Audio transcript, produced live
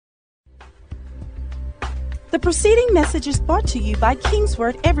The preceding message is brought to you by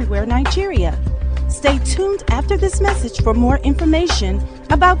Kingsword Everywhere Nigeria. Stay tuned after this message for more information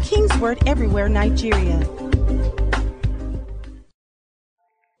about Kingsword Everywhere Nigeria.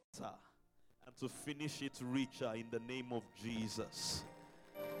 And to finish it richer in the name of Jesus.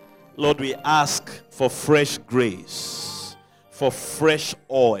 Lord, we ask for fresh grace, for fresh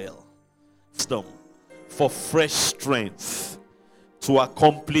oil, wisdom, for fresh strength to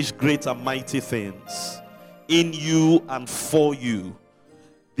accomplish great and mighty things in you and for you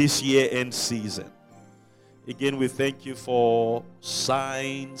this year end season. Again, we thank you for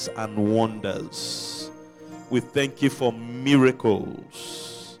signs and wonders. We thank you for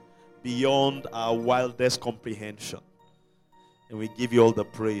miracles beyond our wildest comprehension. And we give you all the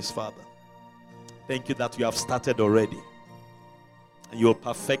praise, Father. Thank you that you have started already. And you will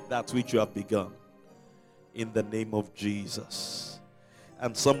perfect that which you have begun. In the name of Jesus.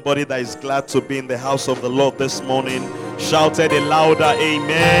 And somebody that is glad to be in the house of the Lord this morning shouted a louder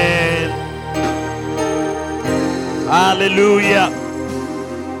amen. Hallelujah.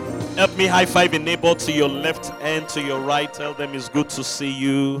 Help me high five a neighbor to your left and to your right. Tell them it's good to see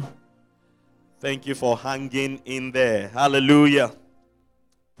you. Thank you for hanging in there. Hallelujah.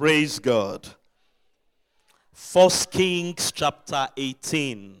 Praise God. 1 Kings chapter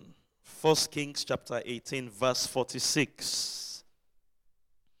 18. 1 Kings chapter 18 verse 46.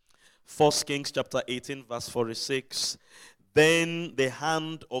 1 Kings chapter 18 verse 46. Then the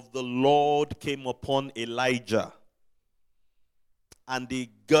hand of the Lord came upon Elijah, and he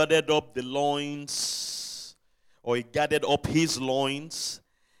gathered up the loins, or he gathered up his loins,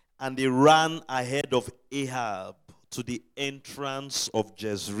 and he ran ahead of Ahab to the entrance of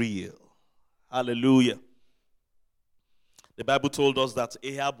Jezreel. Hallelujah. The Bible told us that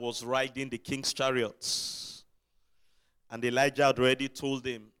Ahab was riding the king's chariots. And Elijah had already told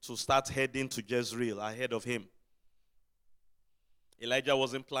him to start heading to Jezreel ahead of him. Elijah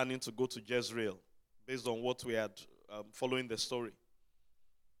wasn't planning to go to Jezreel based on what we had following the story.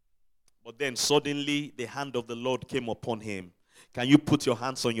 But then suddenly the hand of the Lord came upon him. Can you put your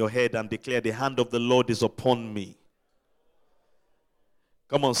hands on your head and declare, the hand of the Lord is upon me?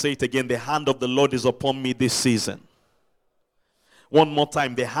 Come on, say it again. The hand of the Lord is upon me this season. One more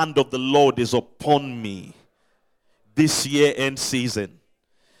time. The hand of the Lord is upon me this year end season.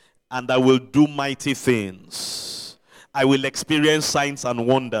 And I will do mighty things. I will experience signs and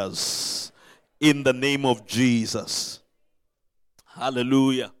wonders in the name of Jesus.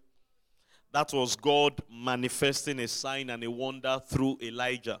 Hallelujah. That was God manifesting a sign and a wonder through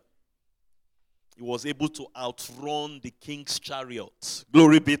Elijah. He was able to outrun the king's chariot.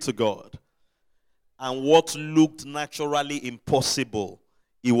 Glory be to God. And what looked naturally impossible,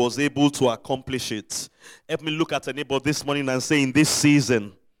 he was able to accomplish it. Help me look at a neighbor this morning and say, in this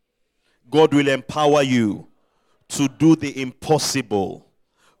season, God will empower you to do the impossible.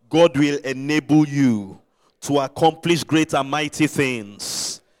 God will enable you to accomplish great and mighty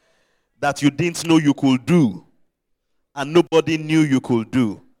things that you didn't know you could do, and nobody knew you could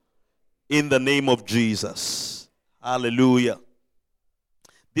do, in the name of Jesus. Hallelujah.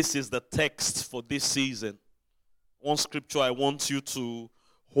 This is the text for this season. One scripture I want you to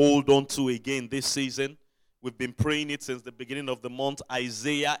hold on to again this season. We've been praying it since the beginning of the month.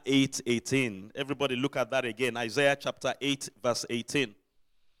 Isaiah 8:18. Everybody look at that again. Isaiah chapter 8 verse 18.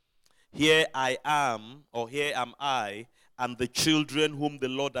 Here I am, or here am I, and the children whom the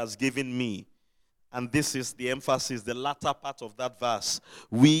Lord has given me. And this is the emphasis, the latter part of that verse.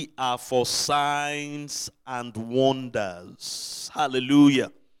 We are for signs and wonders.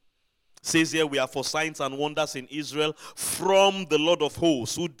 Hallelujah. It says here, we are for signs and wonders in Israel from the Lord of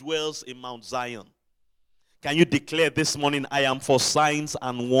hosts who dwells in Mount Zion. Can you declare this morning, I am for signs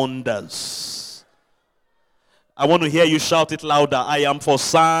and wonders? I want to hear you shout it louder. I am for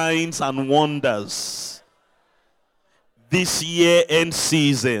signs and wonders. This year end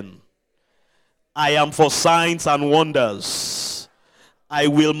season, I am for signs and wonders. I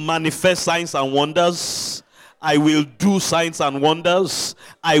will manifest signs and wonders. I will do signs and wonders.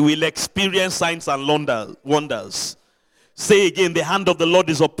 I will experience signs and wonders. Say again, the hand of the Lord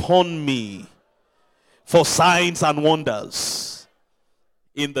is upon me for signs and wonders.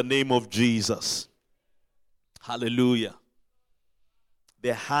 In the name of Jesus. Hallelujah.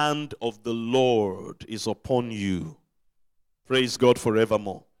 The hand of the Lord is upon you. Praise God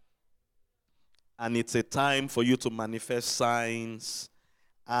forevermore. And it's a time for you to manifest signs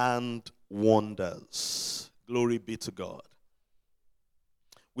and wonders. Glory be to God.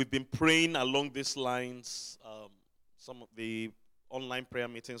 We've been praying along these lines. Some of the online prayer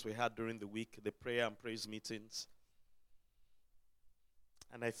meetings we had during the week, the prayer and praise meetings.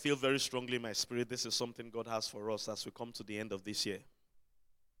 And I feel very strongly in my spirit this is something God has for us as we come to the end of this year.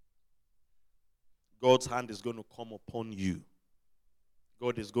 God's hand is going to come upon you.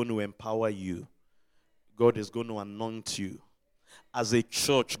 God is going to empower you. God is going to anoint you. As a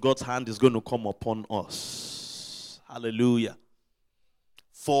church, God's hand is going to come upon us. Hallelujah.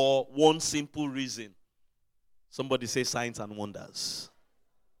 For one simple reason. Somebody say signs and wonders.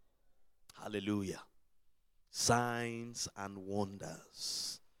 Hallelujah. Signs and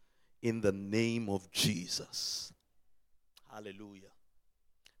wonders. In the name of Jesus. Hallelujah.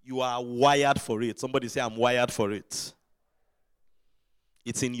 You are wired for it. Somebody say, I'm wired for it.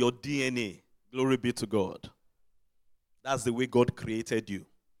 It's in your DNA. Glory be to God. That's the way God created you.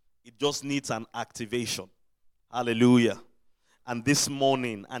 It just needs an activation. Hallelujah. And this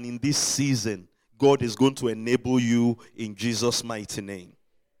morning and in this season, God is going to enable you in Jesus' mighty name.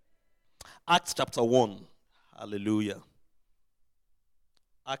 Acts chapter 1. Hallelujah.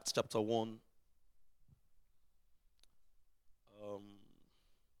 Acts chapter 1.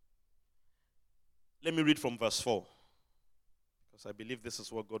 Let me read from verse 4. Because I believe this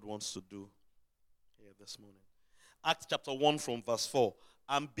is what God wants to do here this morning. Acts chapter 1 from verse 4.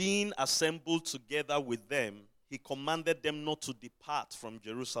 And being assembled together with them, he commanded them not to depart from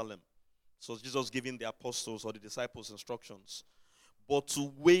Jerusalem. So Jesus giving the apostles or the disciples instructions. But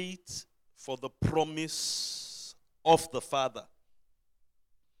to wait for the promise of the Father,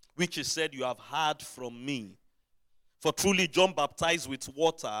 which he said, you have heard from me. For truly John baptized with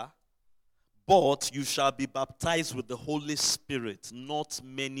water, but you shall be baptized with the Holy Spirit not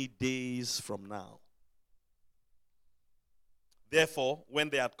many days from now. Therefore, when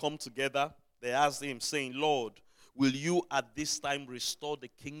they had come together, they asked him, saying, Lord, will you at this time restore the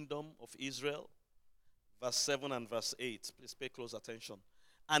kingdom of Israel? Verse 7 and verse 8. Please pay close attention.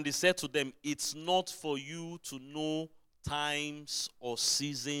 And he said to them, it's not for you to know times or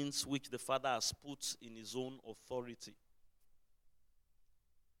seasons which the Father has put in his own authority.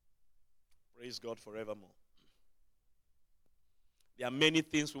 Praise God forevermore. There are many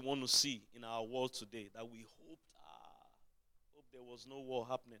things we want to see in our world today that we hope there was no war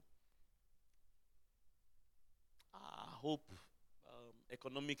happening. I hope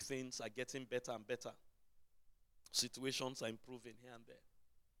economic things are getting better and better. Situations are improving here and there.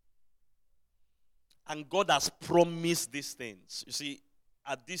 And God has promised these things. You see,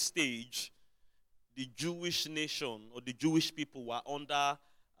 at this stage, the Jewish nation or the Jewish people were under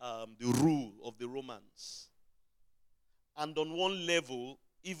the rule of the Romans. And on one level,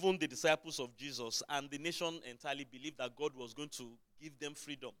 even the disciples of Jesus and the nation entirely believed that God was going to give them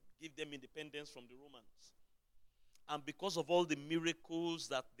freedom, give them independence from the Romans. And because of all the miracles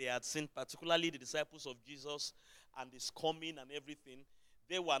that they had seen, particularly the disciples of Jesus and his coming and everything,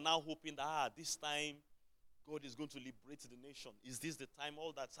 they were now hoping that this time God is going to liberate the nation. Is this the time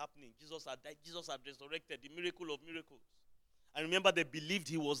all that's happening? Jesus had died, Jesus had resurrected, the miracle of miracles. And remember, they believed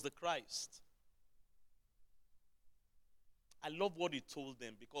he was the Christ. I love what he told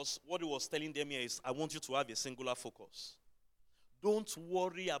them, because what he was telling them here is, I want you to have a singular focus. Don't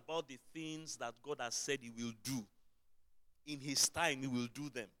worry about the things that God has said he will do. In his time, he will do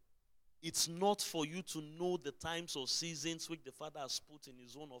them. It's not for you to know the times or seasons which the Father has put in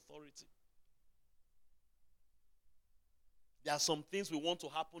his own authority. There are some things we want to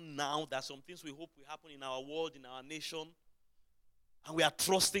happen now. There are some things we hope will happen in our world, in our nation. And we are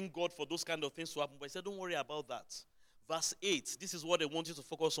trusting God for those kind of things to happen. But he said, don't worry about that. Verse 8, this is what I want you to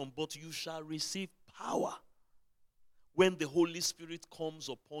focus on. But you shall receive power when the Holy Spirit comes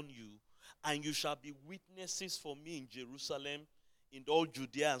upon you, and you shall be witnesses for me in Jerusalem, in all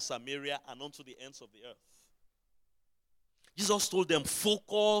Judea and Samaria, and unto the ends of the earth. Jesus told them,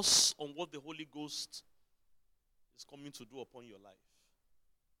 focus on what the Holy Ghost is coming to do upon your life.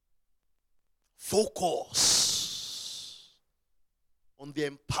 Focus on the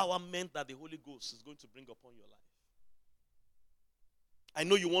empowerment that the Holy Ghost is going to bring upon your life. I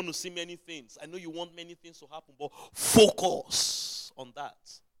know you want to see many things. I know you want many things to happen, but focus on that.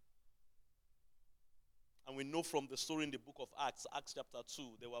 And we know from the story in the book of Acts, Acts chapter 2,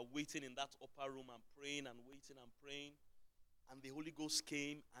 they were waiting in that upper room and praying and waiting and praying. And the Holy Ghost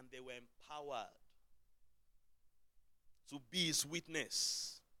came and they were empowered to be his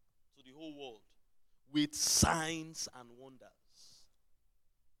witness to the whole world with signs and wonders.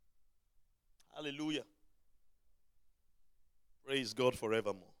 Hallelujah. Praise God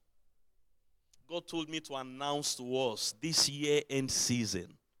forevermore. God told me to announce to us this year-end season,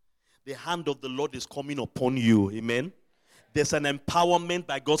 the hand of the Lord is coming upon you. Amen. There's an empowerment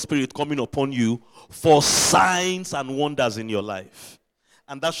by God's Spirit coming upon you for signs and wonders in your life.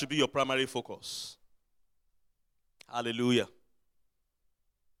 And that should be your primary focus. Hallelujah.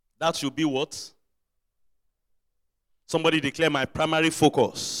 That should be what? Somebody declare, my primary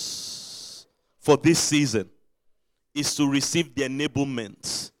focus for this season is to receive the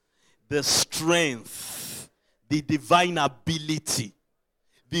enablement, the strength, the divine ability,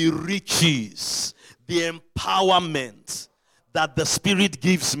 the riches, the empowerment that the Spirit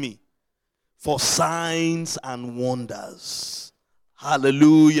gives me for signs and wonders.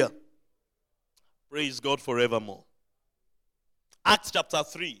 Hallelujah. Praise God forevermore. Acts chapter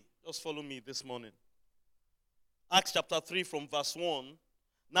 3. Just follow me this morning. Acts chapter 3 from verse 1.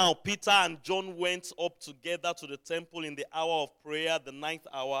 Now Peter and John went up together to the temple in the hour of prayer, the 9th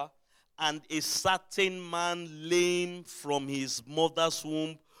hour, and a certain man lame from his mother's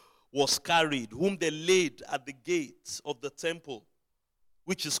womb was carried, whom they laid at the gate of the temple,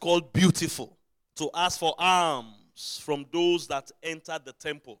 which is called Beautiful, to ask for alms from those that entered the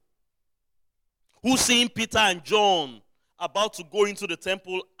temple. Who, seeing Peter and John about to go into the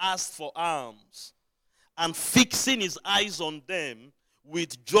temple, asked for alms. And fixing his eyes on them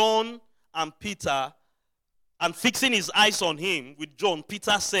with John and Peter, and fixing his eyes on him with John,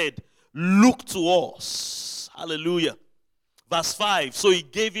 Peter said, look to us. Hallelujah. Verse 5, so he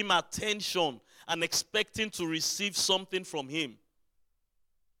gave him attention and expecting to receive something from him.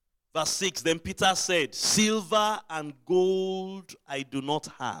 Verse 6, then Peter said, silver and gold I do not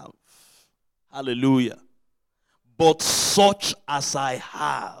have. Hallelujah. But such as I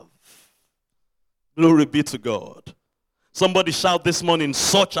have. Glory be to God. Somebody shout this morning,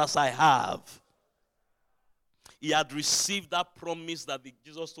 such as I have. He had received that promise that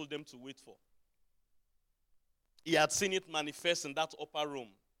Jesus told them to wait for. He had seen it manifest in that upper room.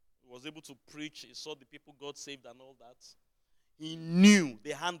 He was able to preach. He saw the people God saved and all that. He knew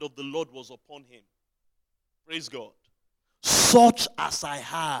the hand of the Lord was upon him. Praise God. Such as I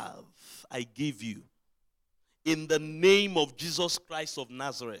have, I give you. In the name of Jesus Christ of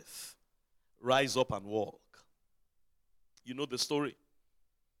Nazareth, rise up and walk. You know the story.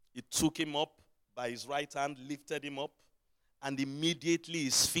 He took him up by his right hand, lifted him up, and immediately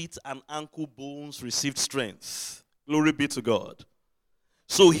his feet and ankle bones received strength. Glory be to God.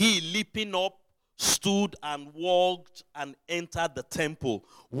 So he, leaping up, stood and walked and entered the temple,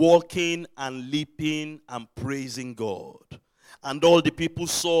 walking and leaping and praising God. And all the people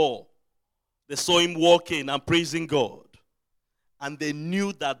saw. They saw him walking and praising God. And they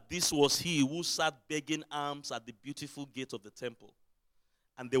knew that this was he who sat begging alms at the beautiful gate of the temple.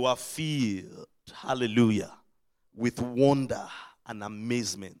 And they were filled, hallelujah, with wonder and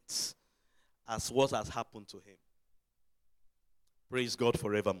amazement as what has happened to him. Praise God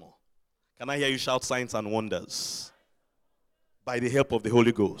forevermore. Can I hear you shout signs and wonders? By the help of the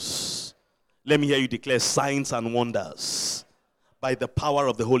Holy Ghost. Let me hear you declare signs and wonders. By the power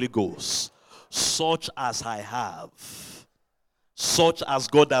of the Holy Ghost. Such as I have. Such as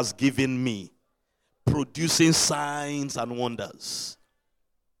God has given me. Producing signs and wonders.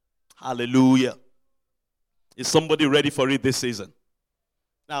 Hallelujah. Is somebody ready for it this season?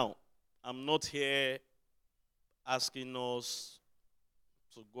 Now, I'm not here asking us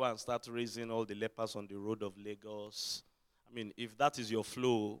to go and start raising all the lepers on the road of Lagos. I mean, if that is your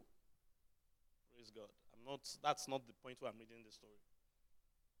flow, praise God. That's not the point where I'm reading the story.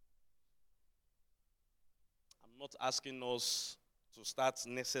 I'm not asking us to start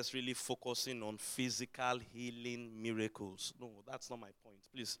necessarily focusing on physical healing miracles. No, that's not my point.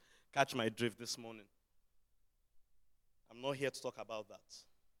 Please catch my drift this morning. I'm not here to talk about that.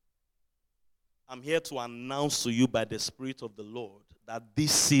 I'm here to announce to you by the Spirit of the Lord that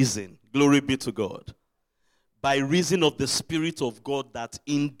this season, glory be to God, by reason of the Spirit of God that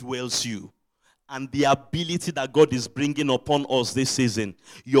indwells you and the ability that God is bringing upon us this season,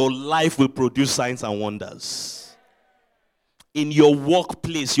 your life will produce signs and wonders. In your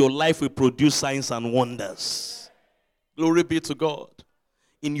workplace, your life will produce signs and wonders. Glory be to God.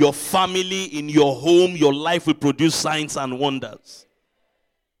 In your family, in your home, your life will produce signs and wonders.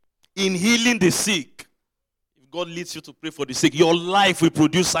 In healing the sick, if God leads you to pray for the sick, your life will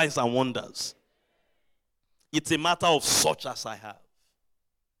produce signs and wonders. It's a matter of such as I have.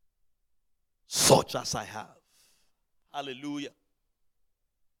 Such as I have. Hallelujah.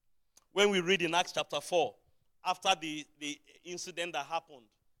 When we read in Acts chapter 4, after the incident that happened,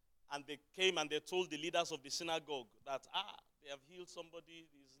 and they came and they told the leaders of the synagogue that, they have healed somebody,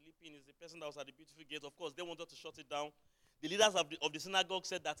 he's sleeping, is the person that was at the beautiful gate. Of course, they wanted to shut it down. The leaders of the synagogue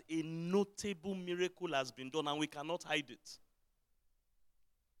said that a notable miracle has been done and we cannot hide it.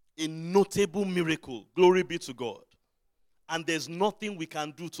 A notable miracle. Glory be to God. And there's nothing we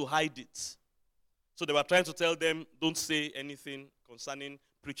can do to hide it. So they were trying to tell them, don't say anything concerning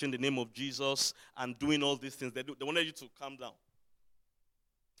preaching the name of Jesus and doing all these things. They wanted you to calm down.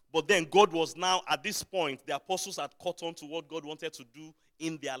 But then God was now, at this point, the apostles had caught on to what God wanted to do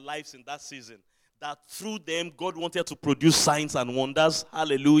in their lives in that season. That through them, God wanted to produce signs and wonders.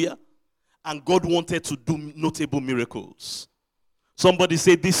 Hallelujah. And God wanted to do notable miracles. Somebody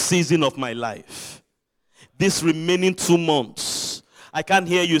say, this season of my life, this remaining 2 months, I can't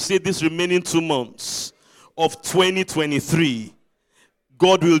hear you say this remaining 2 months of 2023,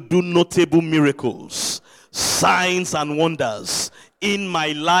 God will do notable miracles, signs and wonders in my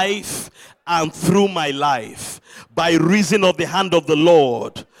life and through my life. By reason of the hand of the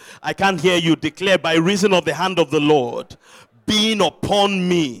Lord, I can't hear you declare, by reason of the hand of the Lord being upon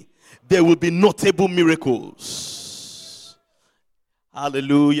me, there will be notable miracles.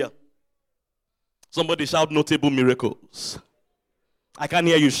 Hallelujah. Somebody shout notable miracles. I can't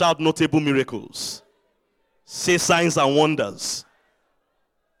hear you. Shout notable miracles. Say signs and wonders.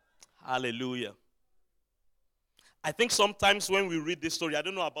 Hallelujah. I think sometimes when we read this story, I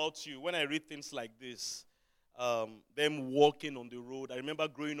don't know about you, when I read things like this, them walking on the road, I remember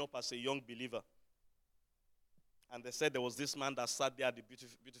growing up as a young believer. And they said there was this man that sat there at the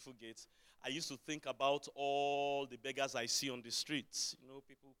beautiful gates. I used to think about all the beggars I see on the streets,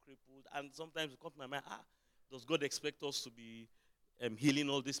 people crippled. And sometimes it comes to my mind, does God expect us to be healing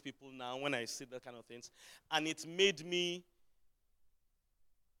all these people now when I see that kind of things? And it made me,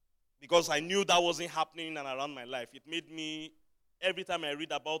 because I knew that wasn't happening in and around my life, it made me, every time I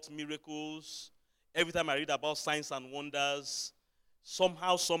read about miracles, every time I read about signs and wonders,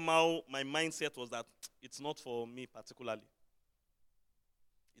 somehow, my mindset was that it's not for me particularly.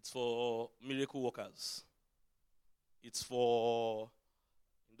 It's for miracle workers. It's for,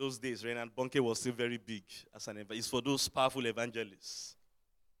 in those days, Reinhard Bonnke was still very big as an evangelist. It's for those powerful evangelists.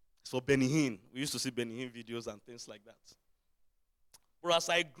 It's for Benny Hinn. We used to see Benny Hinn videos and things like that. But as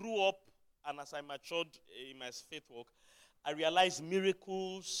I grew up and as I matured in my faith walk, I realized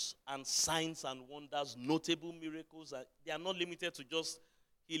miracles and signs and wonders, notable miracles, they are not limited to just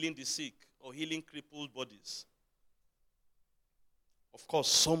healing the sick or healing crippled bodies. Of course,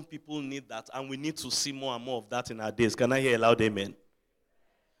 some people need that, and we need to see more and more of that in our days. Can I hear a loud amen?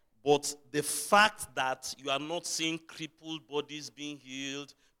 But the fact that you are not seeing crippled bodies being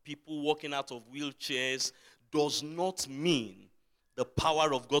healed, people walking out of wheelchairs, does not mean the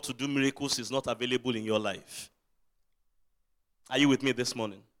power of God to do miracles is not available in your life. Are you with me this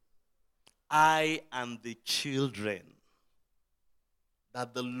morning? I and the children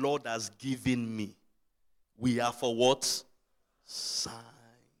that the Lord has given me, we are for what? Signs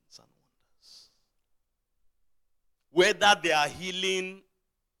and wonders. Whether they are healing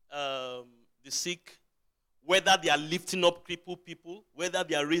the sick, whether they are lifting up crippled people, whether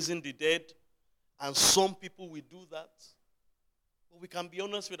they are raising the dead, and some people will do that. But we can be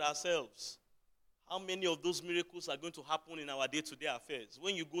honest with ourselves. How many of those miracles are going to happen in our day-to-day affairs?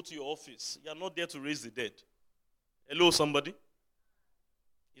 When you go to your office, you are not there to raise the dead. Hello, somebody?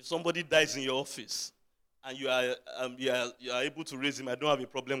 If somebody dies in your office and you are able to raise him, I don't have a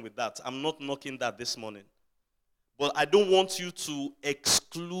problem with that. I'm not knocking that this morning. But I don't want you to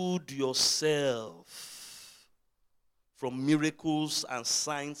exclude yourself from miracles and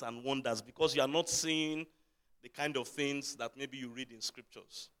signs and wonders because you are not seeing the kind of things that maybe you read in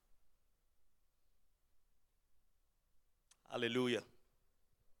scriptures. Hallelujah.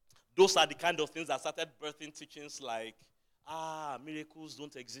 Those are the kind of things that started birthing teachings like, miracles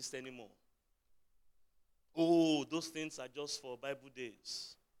don't exist anymore. Oh, those things are just for Bible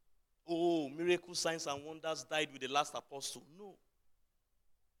days. Oh, miracles, signs, and wonders died with the last apostle. No.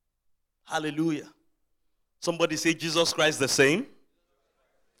 Hallelujah. Somebody say Jesus Christ the same.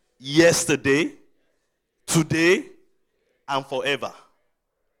 Yesterday, today, and forever.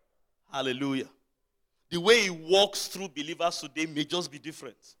 Hallelujah. The way he walks through believers today may just be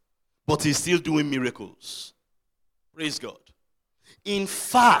different. But he's still doing miracles. Praise God. In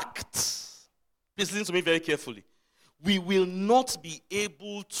fact, please listen to me very carefully. We will not be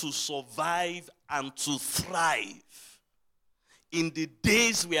able to survive and to thrive in the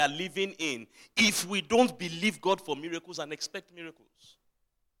days we are living in if we don't believe God for miracles and expect miracles.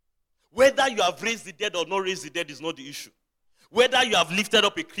 Whether you have raised the dead or not raised the dead is not the issue. Whether you have lifted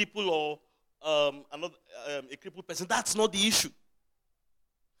up a cripple or a crippled person, that's not the issue.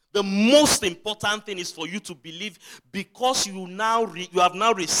 The most important thing is for you to believe because you have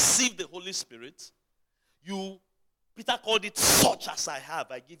now received the Holy Spirit. Peter called it such as I have.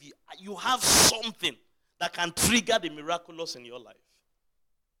 I give you. You have something that can trigger the miraculous in your life.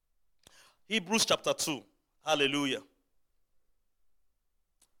 Hebrews chapter 2. Hallelujah.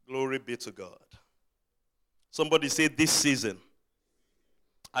 Glory be to God. Somebody say this season,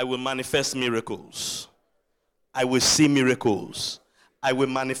 I will manifest miracles. I will see miracles. I will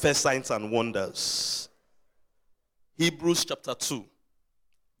manifest signs and wonders. Hebrews chapter 2.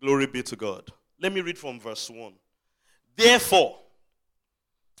 Glory be to God. Let me read from verse 1. Therefore,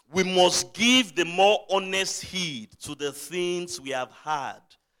 we must give the more honest heed to the things we have heard,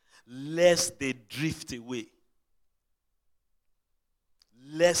 lest they drift away.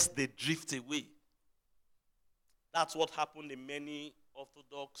 Lest they drift away. That's what happened in many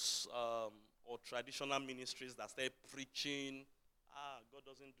Orthodox or traditional ministries that started preaching, God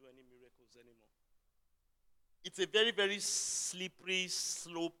doesn't do any miracles anymore. It's a very, very slippery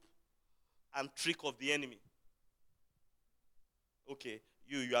slope and trick of the enemy. Okay,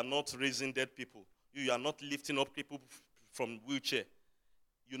 you are not raising dead people. You are not lifting up people from wheelchair.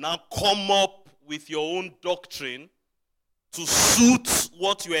 You now come up with your own doctrine to suit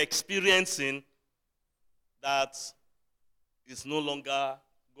what you are experiencing, that is no longer,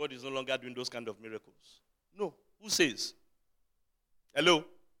 God is no longer doing those kind of miracles. No. Who says? Hello?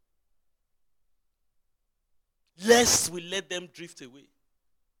 Lest we let them drift away.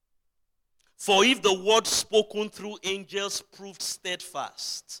 For if the word spoken through angels proved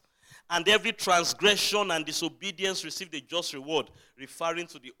steadfast, and every transgression and disobedience received a just reward, referring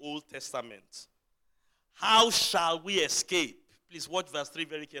to the Old Testament, how shall we escape? Please watch verse 3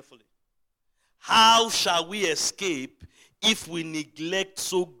 very carefully. How shall we escape if we neglect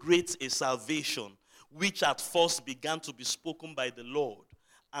so great a salvation, which at first began to be spoken by the Lord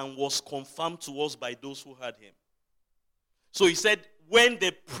and was confirmed to us by those who heard him? So he said, when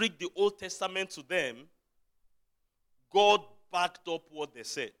they preached the Old Testament to them, God backed up what they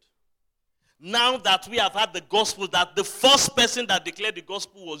said. Now that we have had the gospel, that the first person that declared the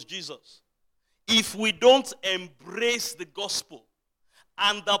gospel was Jesus, if we don't embrace the gospel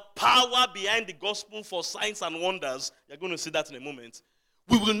and the power behind the gospel for signs and wonders, you're going to see that in a moment,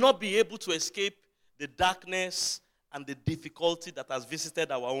 we will not be able to escape the darkness and the difficulty that has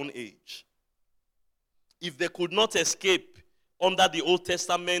visited our own age. If they could not escape under the Old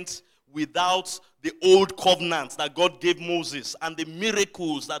Testament without the old covenant that God gave Moses and the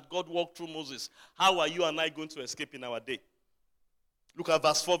miracles that God worked through Moses, how are you and I going to escape in our day? Look at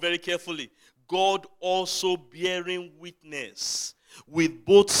verse 4 very carefully. God also bearing witness with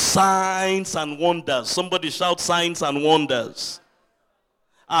both signs and wonders. Somebody shout signs and wonders.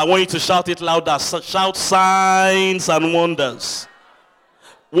 I want you to shout it louder. Shout signs and wonders.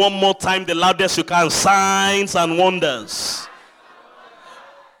 One more time, the loudest you can. Signs and wonders.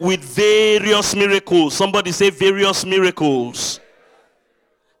 With various miracles. Somebody say various miracles.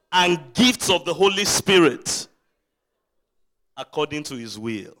 And gifts of the Holy Spirit according to his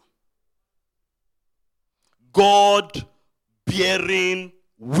will. God bearing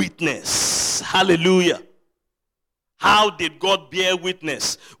witness. Hallelujah. How did God bear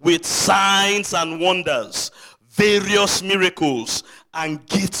witness? With signs and wonders, various miracles, and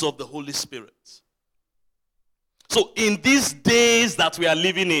gifts of the Holy Spirit. So in these days that we are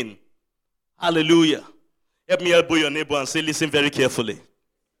living in, hallelujah, help me elbow your neighbor and say, listen very carefully.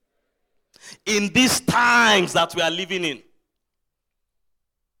 In these times that we are living in,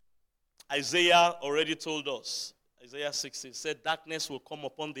 Isaiah already told us, Isaiah 60 said, darkness will come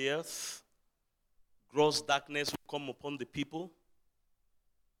upon the earth, gross darkness will come upon the people,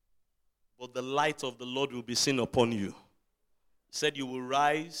 but the light of the Lord will be seen upon you. He said, you will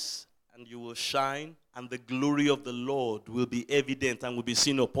rise and you will shine, and the glory of the Lord will be evident and will be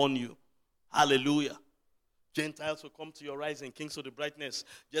seen upon you. Hallelujah. Gentiles will come to your rising, kings of the brightness.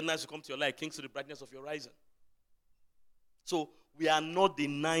 Gentiles will come to your light, kings of the brightness of your rising. So we are not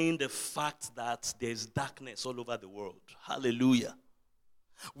denying the fact that there's darkness all over the world. Hallelujah.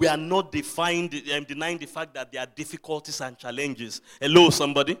 We are not denying the fact that there are difficulties and challenges. Hello,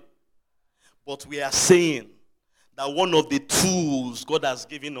 somebody? But we are saying that one of the tools God has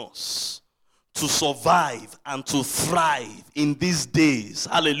given us to survive and to thrive in these days,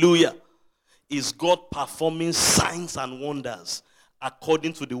 hallelujah, is God performing signs and wonders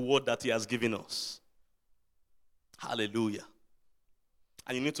according to the word that he has given us. Hallelujah.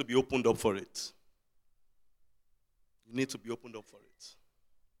 And you need to be opened up for it. You need to be opened up for it.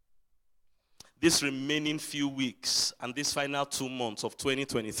 This remaining few weeks and this final 2 months of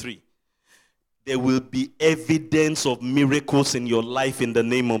 2023, there will be evidence of miracles in your life in the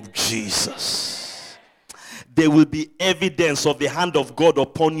name of Jesus. There will be evidence of the hand of God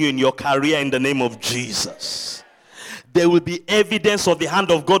upon you in your career in the name of Jesus. There will be evidence of the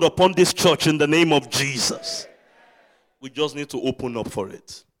hand of God upon this church in the name of Jesus. We just need to open up for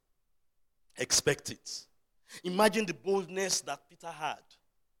it. Expect it. Imagine the boldness that Peter had.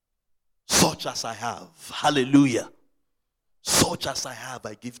 Such as I have. Hallelujah. Such as I have,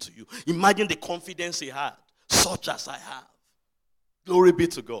 I give to you. Imagine the confidence he had. Such as I have. Glory be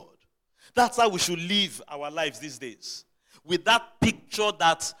to God. That's how we should live our lives these days. With that picture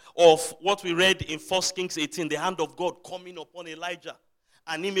of what we read in 1 Kings 18, the hand of God coming upon Elijah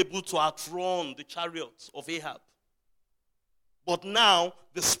and him able to outrun the chariots of Ahab. But now,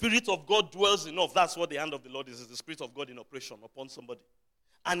 the Spirit of God dwells enough. That's what the hand of the Lord is the Spirit of God in operation upon somebody.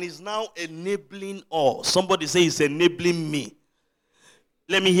 And is now enabling us. Somebody say it's enabling me.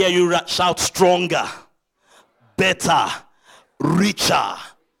 Let me hear you shout stronger, better, richer,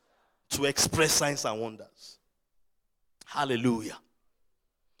 to express signs and wonders. Hallelujah.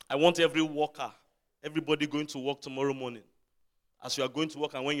 I want every worker, everybody going to work tomorrow morning. As you are going to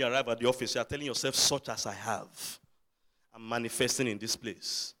work and when you arrive at the office, you are telling yourself, such as I have, I'm manifesting in this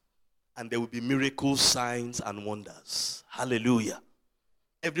place. And there will be miracles, signs, and wonders. Hallelujah.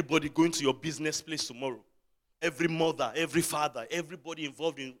 Everybody going to your business place tomorrow. Every mother, every father, everybody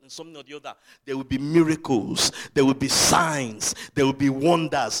involved in something or the other. There will be miracles. There will be signs. There will be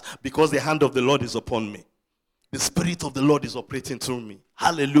wonders because the hand of the Lord is upon me. The Spirit of the Lord is operating through me.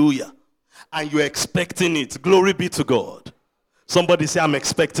 Hallelujah. And you're expecting it. Glory be to God. Somebody say, I'm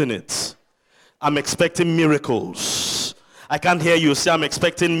expecting it. I'm expecting miracles. I can't hear you. Say, I'm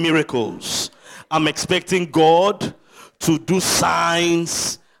expecting miracles. I'm expecting God to do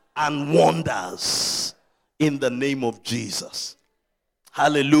signs and wonders in the name of Jesus.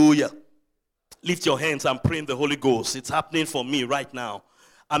 Hallelujah. Lift your hands and pray in the Holy Ghost. It's happening for me right now.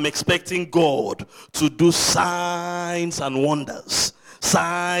 I'm expecting God to do signs and wonders.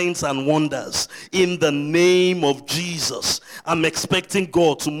 Signs and wonders in the name of Jesus. I'm expecting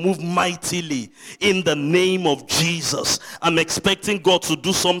God to move mightily in the name of Jesus. I'm expecting God to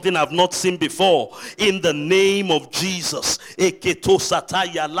do something I've not seen before in the name of Jesus.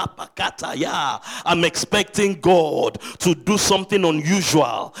 I'm expecting God to do something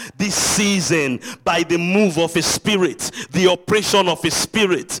unusual this season by the move of His Spirit, the operation of His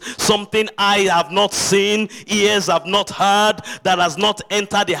Spirit. Something I have not seen, ears have not heard, that has not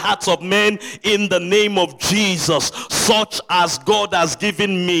enter the hearts of men in the name of Jesus. Such as God has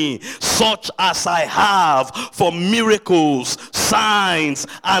given me, such as I have, for miracles, signs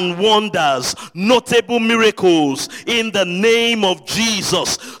and wonders, notable miracles in the name of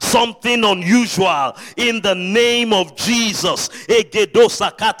Jesus. Something unusual in the name of Jesus.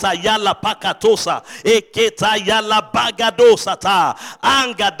 Egedosa kata yala pakatosa, eketa yala bagadosata,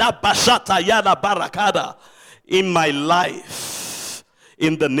 angada bashata yala barakada in my life.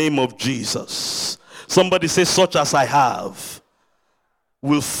 In the name of Jesus. Somebody say, such as I have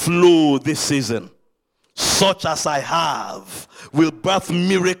will flow this season. Such as I have will birth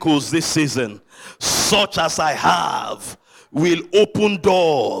miracles this season. Such as I have will open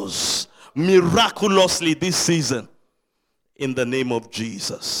doors miraculously this season. In the name of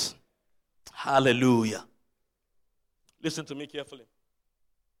Jesus. Hallelujah. Listen to me carefully.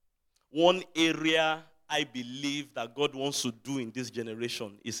 One area I believe that God wants to do in this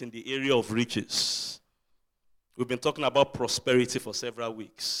generation is in the area of riches. We've been talking about prosperity for several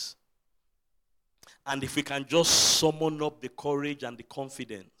weeks. And if we can just summon up the courage and the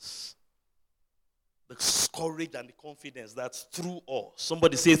confidence, that's through us.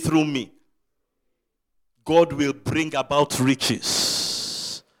 Somebody say, through me. God will bring about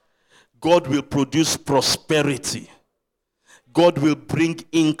riches. God will produce prosperity. God will bring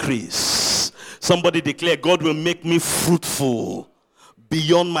increase. Somebody declare, God will make me fruitful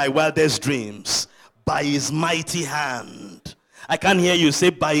beyond my wildest dreams by His mighty hand. I can't hear you say,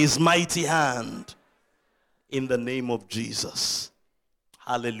 by His mighty hand. In the name of Jesus.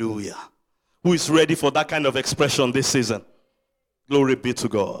 Hallelujah. Who is ready for that kind of expression this season? Glory be to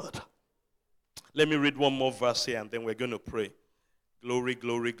God. Let me read one more verse here and then we're going to pray. Glory,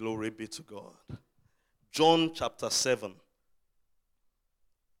 glory, glory be to God. John chapter 7.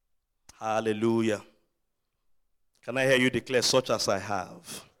 Hallelujah. Can I hear you declare, such as I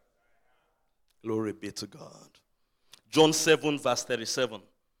have? Glory be to God. John 7 verse 37.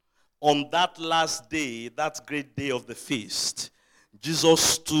 On that last day, that great day of the feast, Jesus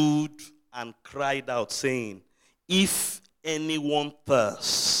stood and cried out, saying, if anyone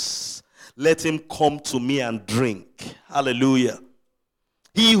thirsts, let him come to me and drink. Hallelujah.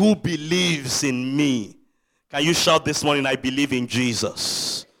 He who believes in me. Can you shout this morning, I believe in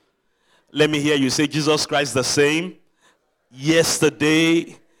Jesus? Let me hear you say, Jesus Christ the same,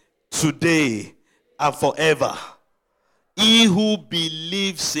 yesterday, today, and forever. He who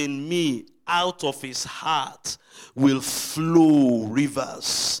believes in me, out of his heart will flow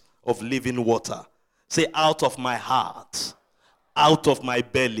rivers of living water. Say, out of my heart, out of my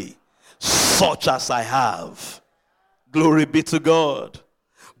belly, such as I have. Glory be to God.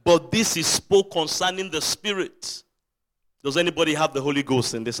 But this is spoke concerning the Spirit. Does anybody have the Holy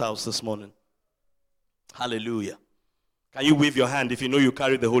Ghost in this house this morning? Hallelujah. Can you wave your hand if you know you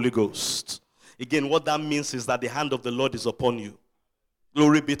carry the Holy Ghost? Again, what that means is that the hand of the Lord is upon you.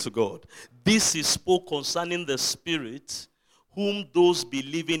 Glory be to God. This is spoke concerning the Spirit, whom those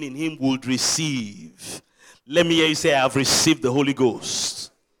believing in him would receive. Let me hear you say, I have received the Holy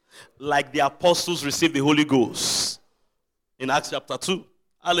Ghost. Like the apostles received the Holy Ghost in Acts chapter 2.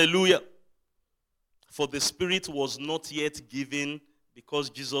 Hallelujah. For the Spirit was not yet given because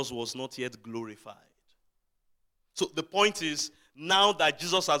Jesus was not yet glorified. So the point is, now that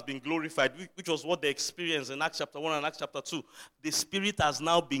Jesus has been glorified, which was what they experienced in Acts chapter 1 and Acts chapter 2, the Spirit has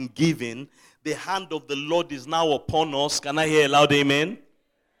now been given. The hand of the Lord is now upon us. Can I hear a loud amen?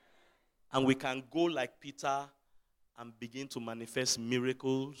 And we can go like Peter and begin to manifest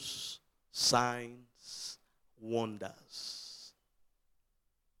miracles, signs, wonders.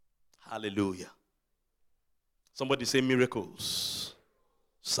 Hallelujah. Somebody say miracles,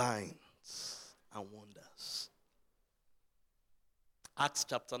 signs, and wonders. Acts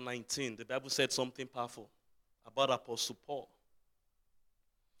chapter 19, the Bible said something powerful about Apostle Paul.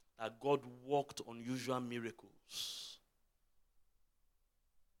 That God worked unusual miracles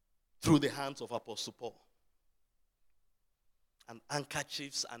through the hands of Apostle Paul. And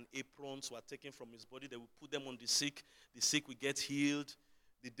handkerchiefs and aprons were taken from his body. They would put them on the sick will get healed,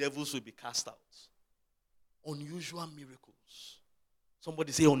 the devils will be cast out. Unusual miracles.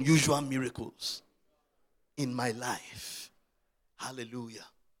 Somebody say unusual miracles in my life. Hallelujah.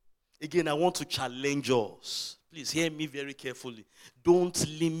 Again, I want to challenge us. Please hear me very carefully. Don't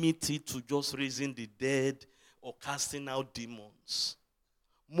limit it to just raising the dead or casting out demons.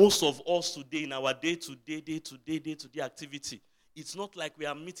 Most of us today, in our day-to-day activity, it's not like we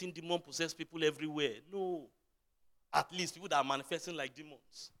are meeting demon-possessed people everywhere. No. At least people that are manifesting like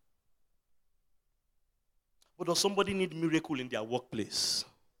demons. But does somebody need miracle in their workplace?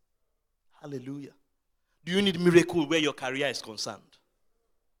 Hallelujah. Do you need miracle where your career is concerned?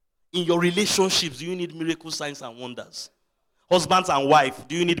 In your relationships, do you need miracle signs and wonders? Husbands and wife,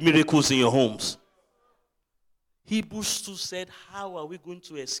 do you need miracles in your homes? Hebrews 2 said, how are we going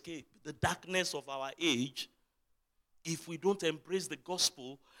to escape the darkness of our age if we don't embrace the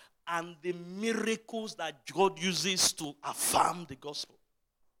gospel and the miracles that God uses to affirm the gospel?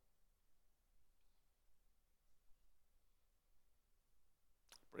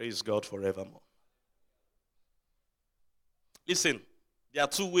 Praise God forevermore. Listen, there are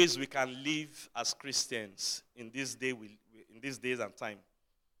two ways we can live as Christians in this day, in these days and time.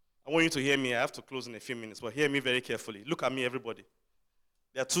 I want you to hear me. I have to close in a few minutes, but hear me very carefully. Look at me, everybody.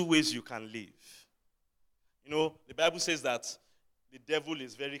 There are two ways you can live. You know, the Bible says that the devil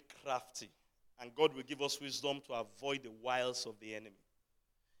is very crafty, and God will give us wisdom to avoid the wiles of the enemy.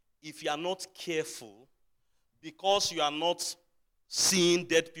 If you are not careful, because you are not seeing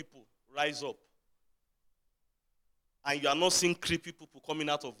dead people rise up, and you are not seeing creepy people coming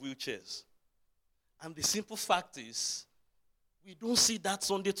out of wheelchairs. And the simple fact is, we don't see that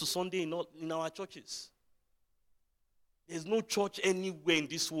Sunday to Sunday in our churches. There's no church anywhere in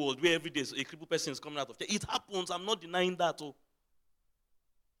this world where every day a crippled person is coming out of church. It happens. I'm not denying that. Oh.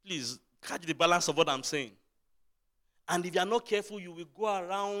 Please, catch the balance of what I'm saying. And if you are not careful, you will go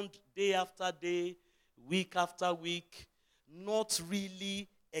around day after day, week after week, not really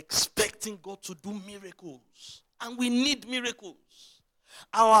expecting God to do miracles. And we need miracles.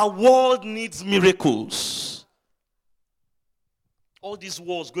 Our world needs miracles. All these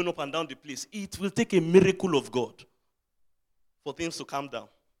wars going up and down the place, it will take a miracle of God for things to calm down.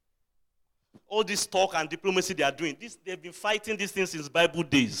 All this talk and diplomacy they are doing, they've been fighting these things since Bible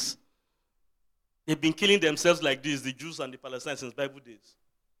days. They've been killing themselves like this, the Jews and the Palestinians, since Bible days.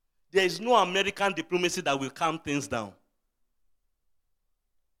 There is no American diplomacy that will calm things down.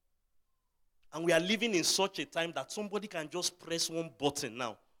 And we are living in such a time that somebody can just press one button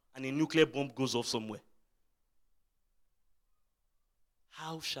now and a nuclear bomb goes off somewhere.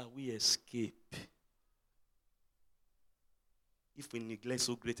 How shall we escape if we neglect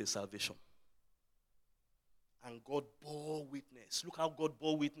so great a salvation? And God bore witness. Look how God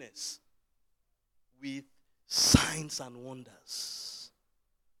bore witness with signs and wonders,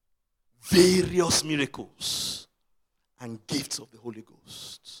 various miracles, and gifts of the Holy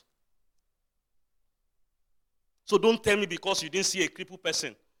Ghost. So don't tell me because you didn't see a crippled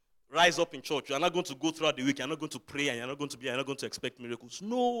person rise up in church, you're not going to go throughout the week, you're not going to pray, and you're not going to expect miracles.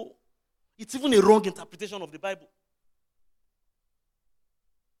 No. It's even a wrong interpretation of the Bible.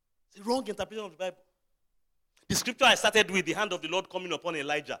 It's a wrong interpretation of the Bible. The scripture I started with, the hand of the Lord coming upon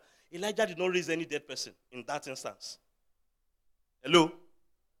Elijah. Elijah did not raise any dead person in that instance. Hello?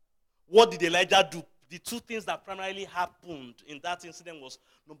 What did Elijah do The two things that primarily happened in that incident was,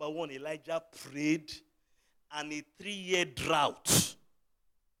 number one, Elijah prayed, and a 3-year drought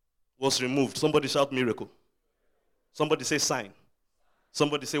was removed. Somebody shout miracle. Somebody say sign.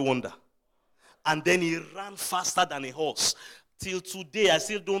 Somebody say wonder. And then he ran faster than a horse. Till today, I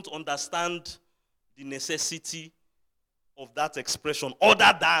still don't understand the necessity of that expression,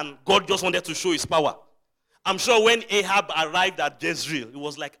 other than God just wanted to show his power. I'm sure when Ahab arrived at Jezreel, it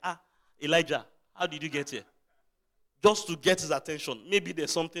was like, Elijah, how did you get here? Just to get his attention. Maybe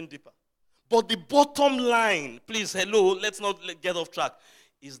there's something deeper. But the bottom line, please, hello, let's not get off track,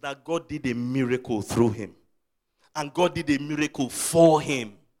 is that God did a miracle through him. And God did a miracle for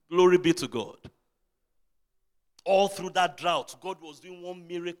him. Glory be to God. All through that drought, God was doing one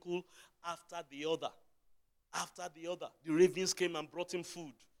miracle after the other. After the other. The ravens came and brought him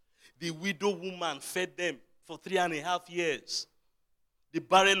food. The widow woman fed them for 3.5 years. The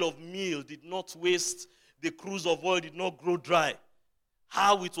barrel of meal did not waste. The cruse of oil did not grow dry.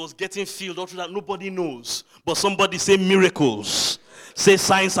 How it was getting filled, all through that, nobody knows. But somebody say miracles. Say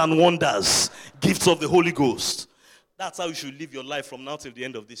signs and wonders. Gifts of the Holy Ghost. That's how you should live your life from now till the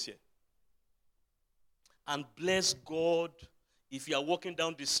end of this year. And bless God, if you are walking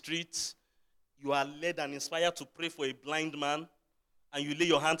down the street, you are led and inspired to pray for a blind man, and you lay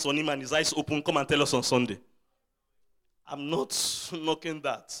your hands on him and his eyes open, come and tell us on Sunday. I'm not knocking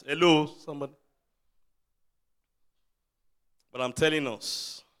that. Hello, somebody. But I'm telling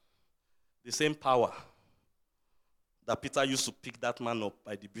us, the same power that Peter used to pick that man up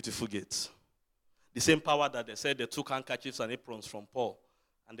by the beautiful gate, the same power that they said they took handkerchiefs and aprons from Paul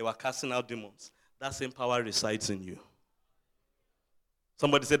and they were casting out demons, that same power resides in you.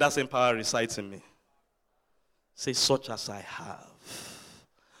 Somebody say, that same power resides in me. Say, such as I have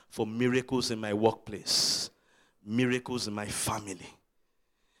for miracles in my workplace, miracles in my family.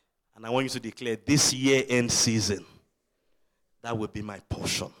 And I want you to declare this year-end season, that will be my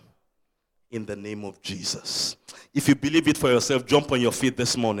portion in the name of Jesus. If you believe it for yourself, jump on your feet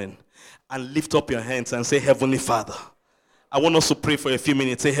this morning and lift up your hands and say, Heavenly Father. I want us to pray for a few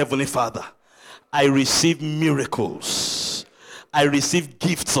minutes. Say, Heavenly Father, I receive miracles. I receive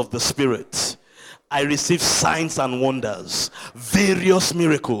gifts of the Spirit. I receive signs and wonders, various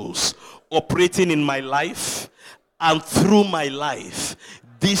miracles operating in my life and through my life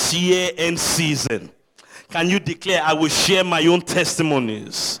this year-end season. Can you declare, I will share my own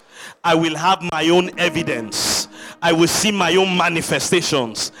testimonies. I will have my own evidence. I will see my own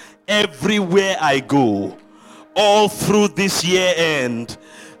manifestations everywhere I go. All through this year end,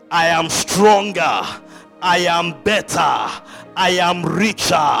 I am stronger. I am better. I am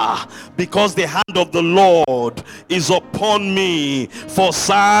richer because the hand of the Lord is upon me for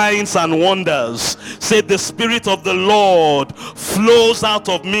signs and wonders. Say, the Spirit of the Lord flows out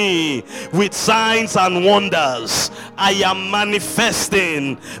of me with signs and wonders. I am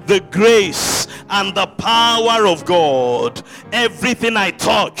manifesting the grace and the power of God. Everything I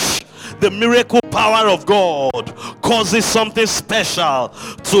touch, the miracle power of God causes something special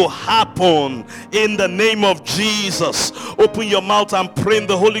to happen in the name of Jesus. Open your mouth and pray in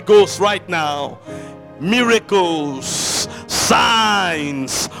the Holy Ghost right now. Miracles,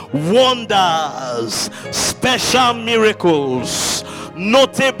 signs, wonders, special miracles,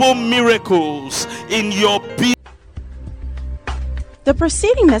 notable miracles in your being. The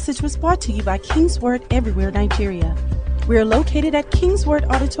preceding message was brought to you by King's Word Everywhere, Nigeria. We are located at King's Word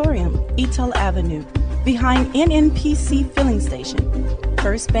Auditorium, Etel Avenue, behind NNPC Filling Station,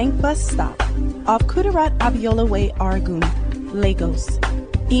 First Bank Bus Stop, off Kudirat Abiola Way, Oregun, Lagos.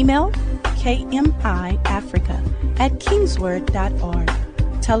 Email kmiafrica@kingsword.org.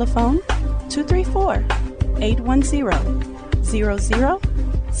 Telephone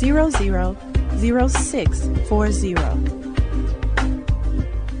 234-810-00000640.